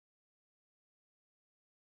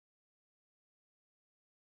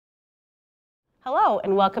Hello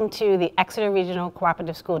and welcome to the Exeter Regional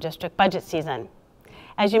Cooperative School District budget season.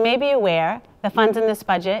 As you may be aware, the funds in this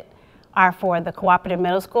budget are for the Cooperative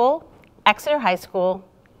Middle School, Exeter High School,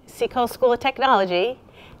 Seacoast School of Technology,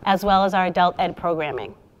 as well as our adult ed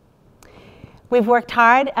programming. We've worked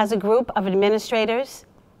hard as a group of administrators,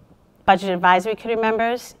 budget advisory committee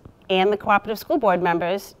members, and the Cooperative School Board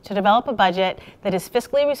members to develop a budget that is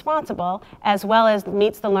fiscally responsible as well as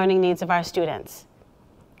meets the learning needs of our students.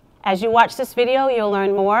 As you watch this video, you'll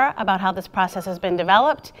learn more about how this process has been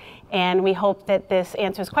developed, and we hope that this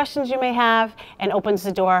answers questions you may have and opens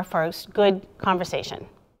the door for a good conversation.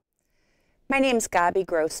 My name's Gabi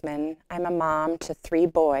Grossman. I'm a mom to 3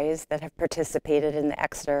 boys that have participated in the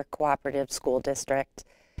Exeter Cooperative School District.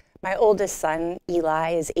 My oldest son,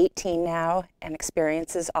 Eli, is 18 now and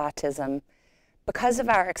experiences autism. Because of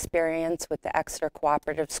our experience with the Exeter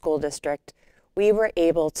Cooperative School District, we were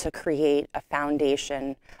able to create a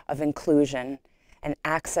foundation of inclusion and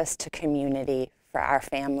access to community for our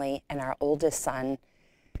family and our oldest son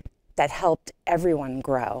that helped everyone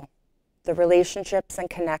grow. The relationships and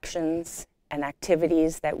connections and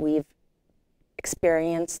activities that we've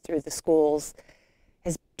experienced through the schools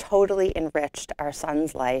has totally enriched our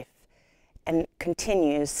son's life and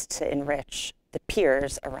continues to enrich the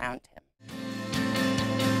peers around him.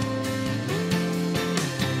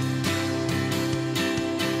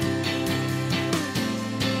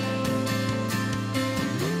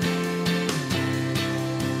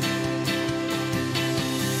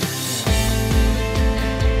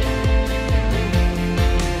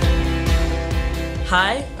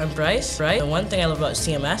 Hi, I'm Bryce. The one thing I love about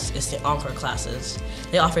CMS is the Encore classes.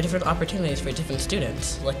 They offer different opportunities for different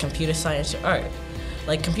students, like computer science or art.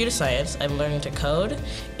 Like computer science, I'm learning to code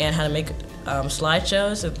and how to make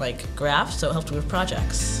slideshows and graphs, so it helps me with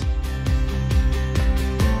projects.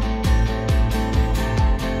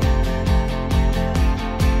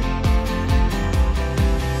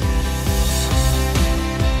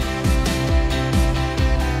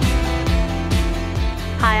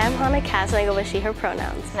 Hi, I'm Hannah Cass and I go by she, her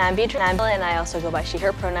pronouns. And I'm Beatrice and I also go by she,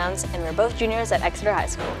 her pronouns, and we're both juniors at Exeter High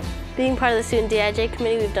School. Being part of the Student DIJ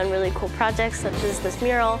committee, we've done really cool projects such as this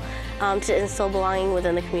mural to instill belonging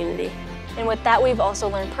within the community. And with that, we've also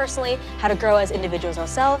learned personally how to grow as individuals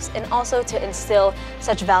ourselves and also to instill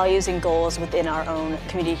such values and goals within our own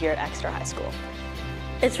community here at Exeter High School.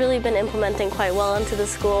 It's really been implementing quite well into the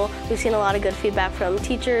school. We've seen a lot of good feedback from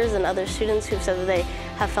teachers and other students who've said that they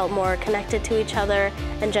have felt more connected to each other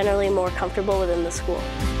and generally more comfortable within the school.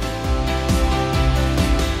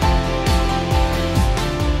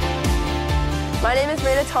 My name is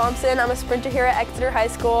Raina Thompson. I'm a sprinter here at Exeter High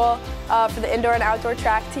School for the indoor and outdoor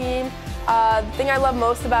track team. The thing I love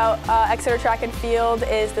most about Exeter Track and Field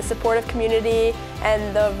is the supportive community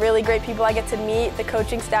and the really great people I get to meet. The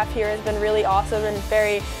coaching staff here has been really awesome and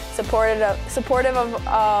very supportive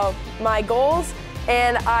of my goals,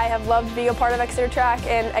 and I have loved being a part of Exeter Track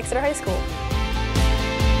and Exeter High School.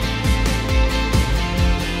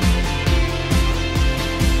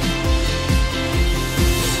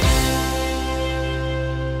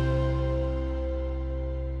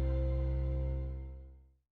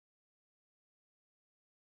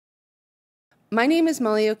 My name is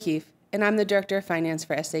Molly O'Keefe, and I'm the Director of Finance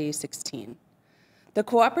for SAU 16. The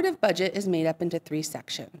cooperative budget is made up into 3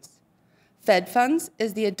 sections. Fed Funds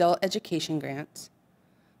is the adult education grants.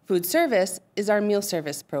 Food Service is our meal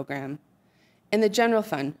service program. And the General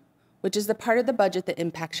Fund, which is the part of the budget that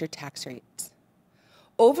impacts your tax rates.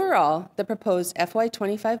 Overall, the proposed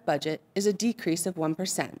FY25 budget is a decrease of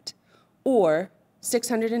 1%, or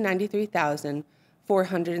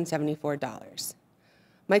 $693,474.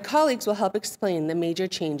 My colleagues will help explain the major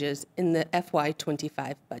changes in the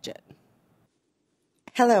FY25 budget.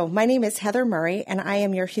 Hello, my name is Heather Murray, and I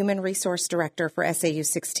am your Human Resource Director for SAU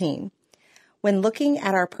 16. When looking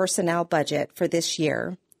at our personnel budget for this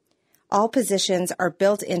year, all positions are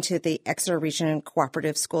built into the Exeter Regional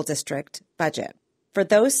Cooperative School District budget. For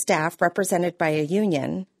those staff represented by a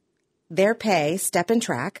union, their pay, step and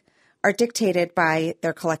track, are dictated by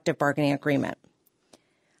their collective bargaining agreement.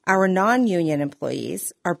 Our non-union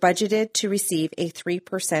employees are budgeted to receive a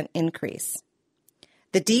 3% increase.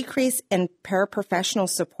 The decrease in paraprofessional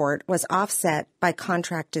support was offset by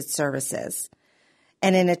contracted services.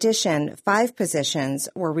 And in addition, 5 positions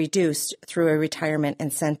were reduced through a retirement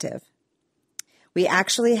incentive. We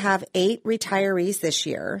actually have 8 retirees this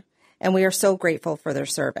year, and we are so grateful for their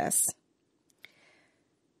service.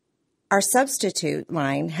 Our substitute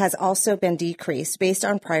line has also been decreased based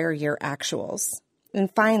on prior year actuals. And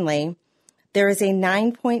finally, there is a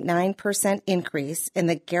 9.9% increase in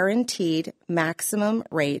the guaranteed maximum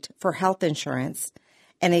rate for health insurance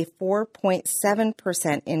and a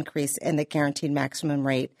 4.7% increase in the guaranteed maximum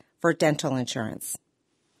rate for dental insurance.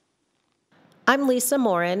 I'm Lisa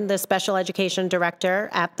Morin, the Special Education Director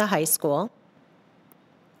at the high school.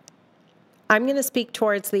 I'm going to speak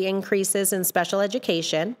towards the increases in special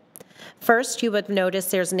education. First, you would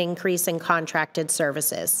notice there's an increase in contracted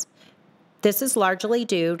services. This is largely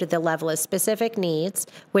due to the level of specific needs,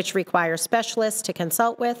 which require specialists to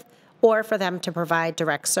consult with or for them to provide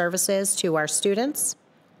direct services to our students.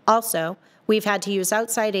 Also, we've had to use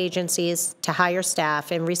outside agencies to hire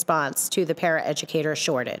staff in response to the paraeducator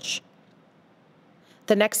shortage.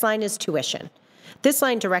 The next line is tuition. This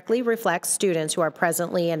line directly reflects students who are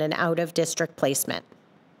presently in an out-of-district placement.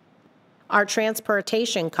 Our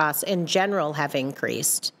transportation costs in general have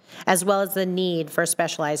increased, as well as the need for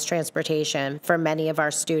specialized transportation for many of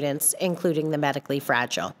our students, including the medically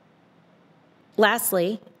fragile.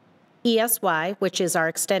 Lastly, ESY, which is our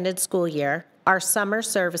extended school year, are summer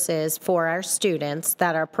services for our students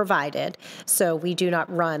that are provided so we do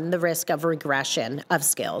not run the risk of regression of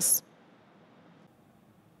skills.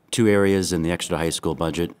 Two areas in the Exeter High School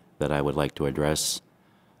budget that I would like to address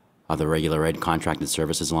are the regular ed contracted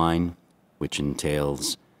services line, which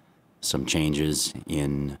entails some changes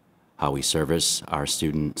in how we service our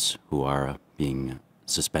students who are being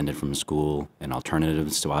suspended from school and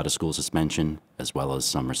alternatives to out-of-school suspension, as well as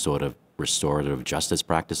some restorative justice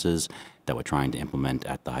practices that we're trying to implement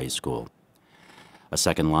at the high school. A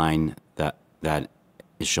second line that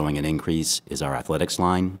is showing an increase is our athletics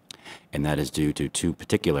line, and that is due to two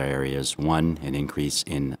particular areas. One, an increase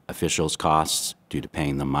in officials' costs due to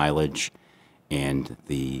paying the mileage and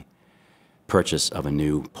the purchase of a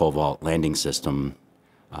new pole vault landing system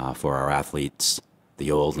for our athletes.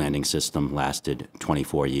 The old landing system lasted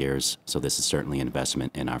 24 years, so this is certainly an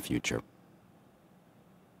investment in our future.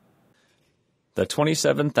 The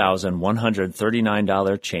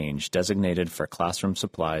 $27,139 change designated for classroom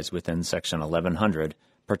supplies within Section 1100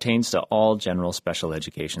 pertains to all general special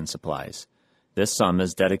education supplies. This sum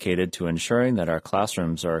is dedicated to ensuring that our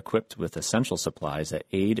classrooms are equipped with essential supplies that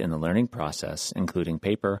aid in the learning process, including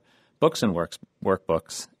paper, books and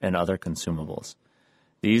workbooks, and other consumables.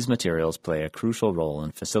 These materials play a crucial role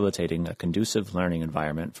in facilitating a conducive learning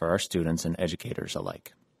environment for our students and educators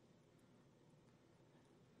alike.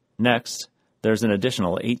 Next, there's an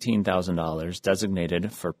additional $18,000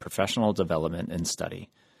 designated for professional development and study,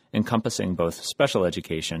 encompassing both special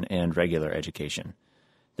education and regular education.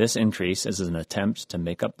 This increase is an attempt to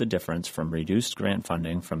make up the difference from reduced grant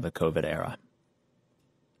funding from the COVID era.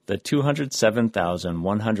 The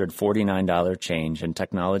 $207,149 change in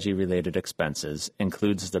technology-related expenses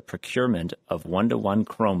includes the procurement of one-to-one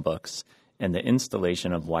Chromebooks and the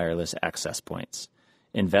installation of wireless access points.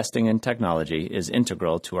 Investing in technology is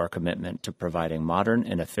integral to our commitment to providing modern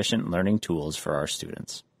and efficient learning tools for our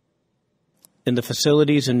students. In the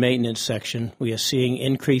facilities and maintenance section, we are seeing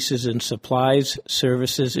increases in supplies,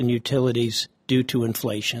 services, and utilities due to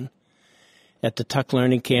inflation. At the Tuck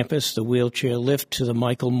Learning Campus, the wheelchair lift to the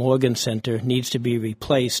Michael Morgan Center needs to be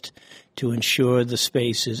replaced to ensure the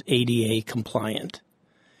space is ADA compliant.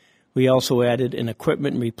 We also added an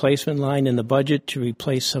equipment replacement line in the budget to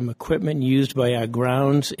replace some equipment used by our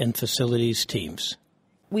grounds and facilities teams.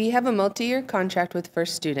 We have a multi-year contract with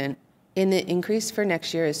First Student, and the increase for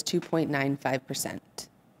next year is 2.95%.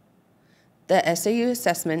 The SAU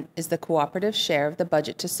assessment is the cooperative share of the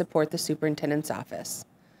budget to support the superintendent's office.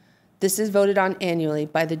 This is voted on annually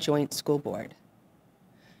by the joint school board.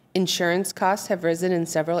 Insurance costs have risen in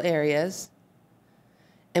several areas,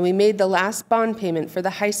 and we made the last bond payment for the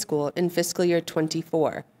high school in fiscal year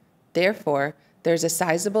 24. Therefore, there's a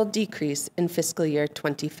sizable decrease in fiscal year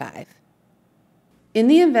 25. In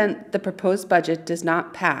the event the proposed budget does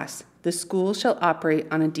not pass, the school shall operate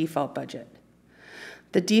on a default budget.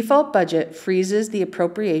 The default budget freezes the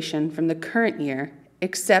appropriation from the current year,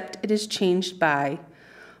 except it is changed by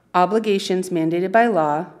obligations mandated by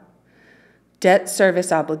law, debt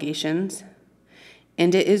service obligations,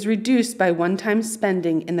 and it is reduced by one-time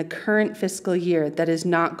spending in the current fiscal year that is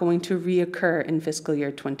not going to reoccur in fiscal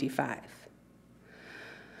year 25.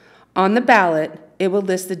 On the ballot, it will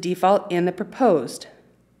list the default and the proposed.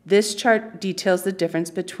 This chart details the difference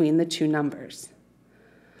between the two numbers.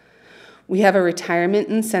 We have a retirement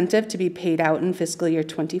incentive to be paid out in fiscal year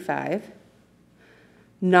 25.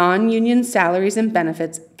 Non-union salaries and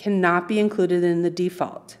benefits cannot be included in the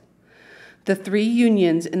default. The 3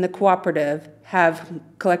 unions in the cooperative have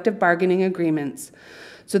collective bargaining agreements,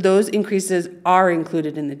 so those increases are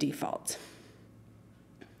included in the default.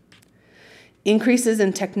 Increases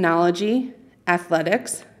in technology,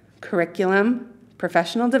 athletics, curriculum,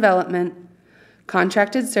 professional development,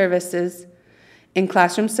 contracted services, and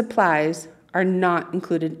classroom supplies are not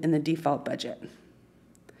included in the default budget.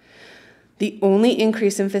 The only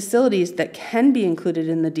increase in facilities that can be included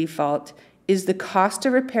in the default is the cost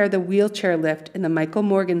to repair the wheelchair lift in the Michael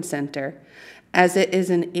Morgan Center, as it is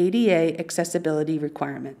an ADA accessibility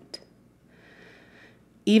requirement.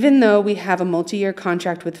 Even though we have a multi-year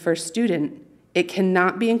contract with First Student, it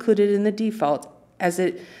cannot be included in the default as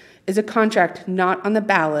it is a contract not on the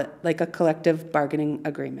ballot like a collective bargaining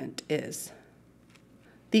agreement is.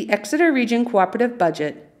 The Exeter Region Cooperative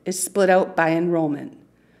budget is split out by enrollment.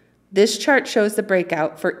 This chart shows the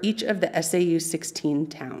breakout for each of the SAU 16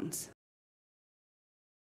 towns.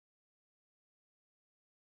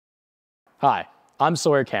 Hi, I'm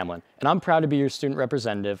Sawyer Camlin, and I'm proud to be your student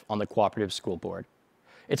representative on the Cooperative School Board.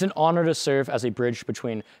 It's an honor to serve as a bridge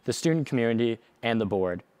between the student community and the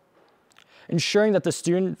board, ensuring that the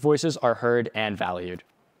student voices are heard and valued.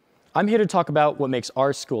 I'm here to talk about what makes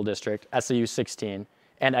our school district, SAU 16,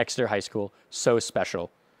 and Exeter High School so special.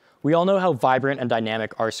 We all know how vibrant and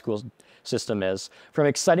dynamic our school system is, from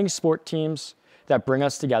exciting sport teams that bring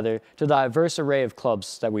us together to the diverse array of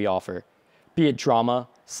clubs that we offer. Be it drama,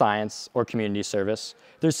 science, or community service,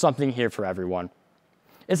 there's something here for everyone.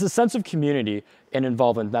 It's a sense of community and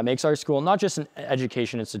involvement that makes our school not just an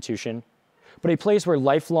education institution, but a place where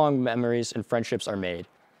lifelong memories and friendships are made.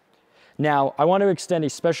 Now, I want to extend a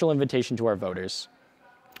special invitation to our voters.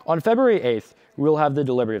 On February 8th, we will have the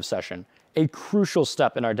deliberative session, a crucial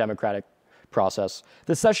step in our democratic process.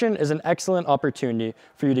 The session is an excellent opportunity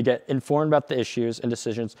for you to get informed about the issues and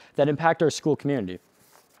decisions that impact our school community.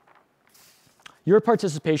 Your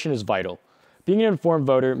participation is vital. Being an informed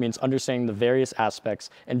voter means understanding the various aspects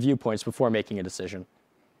and viewpoints before making a decision.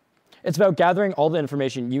 It's about gathering all the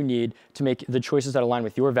information you need to make the choices that align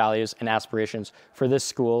with your values and aspirations for this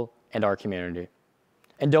school and our community.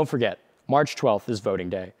 And don't forget, March 12th is voting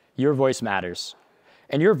day. Your voice matters,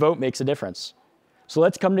 and your vote makes a difference. So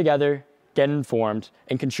let's come together, get informed,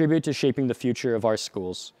 and contribute to shaping the future of our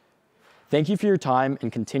schools. Thank you for your time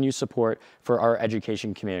and continued support for our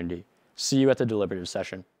education community. See you at the deliberative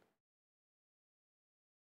session.